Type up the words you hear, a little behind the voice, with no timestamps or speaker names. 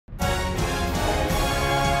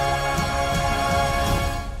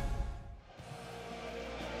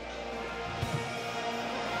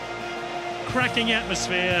cracking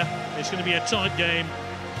atmosphere. It's going to be a tight game.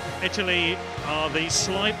 Italy are the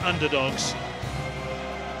slight underdogs.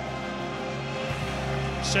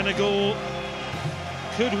 Senegal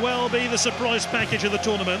could well be the surprise package of the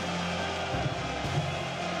tournament.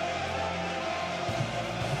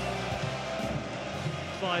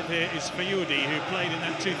 Five here is Feudi, who played in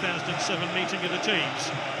that 2007 meeting of the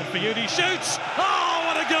teams. And Feudi shoots! Oh,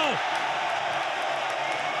 what a goal!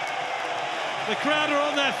 The crowd are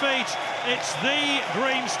on their feet. It's the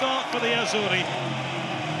dream start for the Azzurri.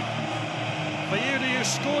 Feudi, who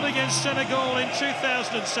scored against Senegal in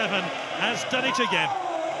 2007, has done it again.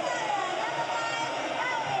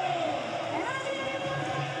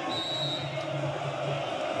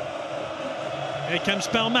 Here comes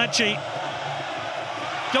Palmacci.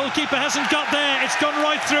 Goalkeeper hasn't got there, it's gone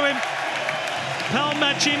right through him.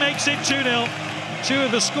 Palmacci makes it 2-0. Two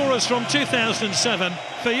of the scorers from 2007,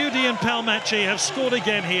 Feudi and Palmacci, have scored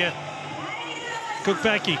again here.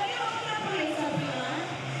 Kukbaki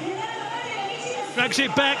drags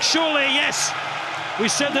it back, surely, yes! We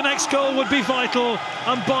said the next goal would be vital,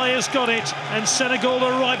 and Bayer's got it, and Senegal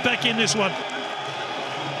are right back in this one.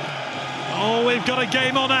 Oh, we've got a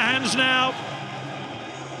game on our hands now.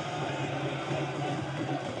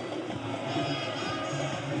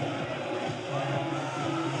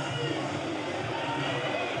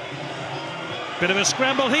 Bit of a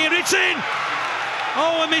scramble here, it's in!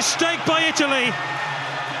 Oh, a mistake by Italy.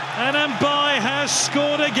 And Mbaye has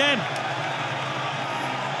scored again.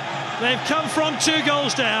 They've come from 2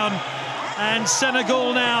 goals down, and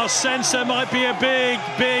Senegal now sense there might be a big,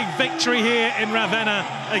 big victory here in Ravenna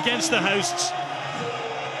against the hosts.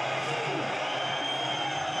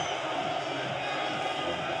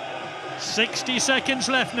 "60 seconds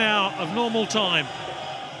left now of normal time.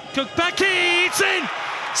 Kukbaki, it's in!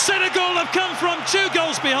 Senegal have come from 2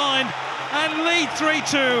 goals behind and lead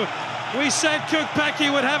 3-2. We said Kukbaki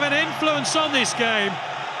would have an influence on this game,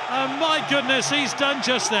 and my goodness, he's done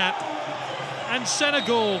just that. And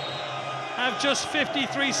Senegal have just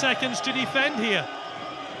 53 seconds to defend here.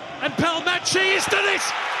 And Palmacci has done it!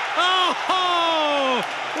 Oh,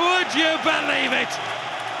 would you believe it?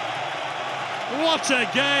 What a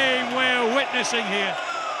game we're witnessing here.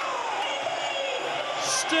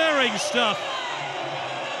 Stirring stuff.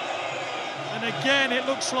 And again, it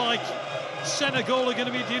looks like Senegal are going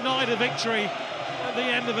to be denied a victory at the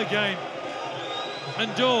end of the game.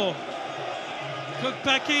 And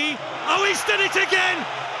Kukbaki, oh, he's done it again!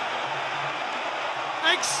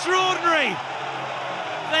 Extraordinary!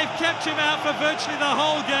 They've kept him out for virtually the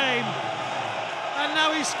whole game. And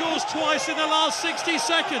now he scores twice in the last 60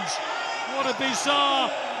 seconds. What a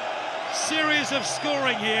bizarre series of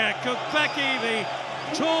scoring here. Kukbaki, the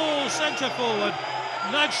tall centre-forward,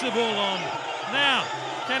 nudged the ball on. Now,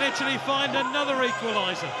 can Italy find another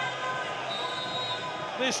equaliser?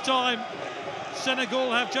 This time,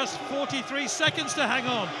 Senegal have just 43 seconds to hang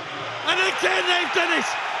on. And again, they've done it!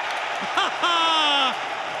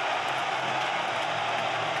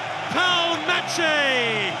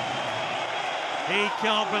 Palmacci! He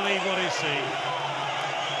can't believe what he's seen.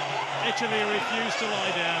 Italy refused to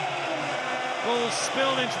lie down. Ball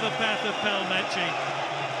spilled into the path of Palmacci.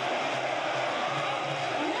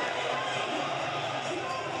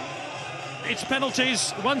 It's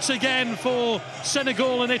penalties once again for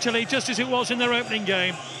Senegal and Italy, just as it was in their opening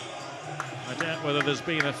game. I doubt whether there's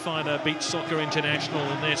been a finer beach soccer international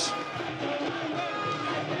than this.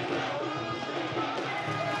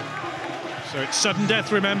 So it's sudden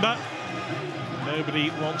death, remember. Nobody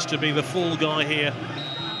wants to be the fall guy here.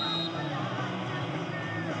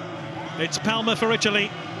 It's Palmer for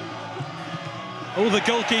Italy. Oh, the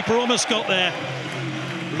goalkeeper almost got there.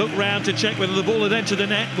 Looked round to check whether the ball had entered the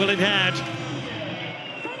net. Well, it had.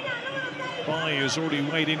 Mare, who's already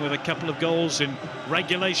weighed in with a couple of goals in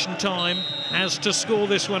regulation time, has to score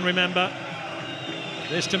this one, remember.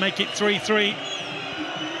 This to make it 3-3.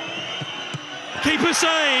 Keeper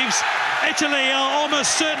saves. Italy are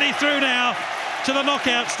almost certainly through now to the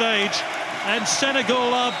knockout stage, and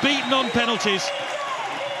Senegal are beaten on penalties.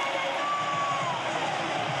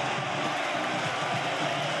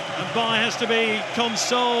 Mbaye has to be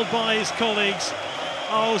consoled by his colleagues.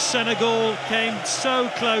 Oh, Senegal came so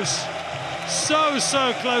close,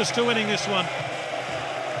 so close to winning this one.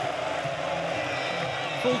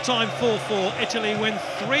 Full time 4-4, Italy win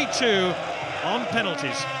 3-2 on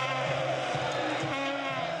penalties.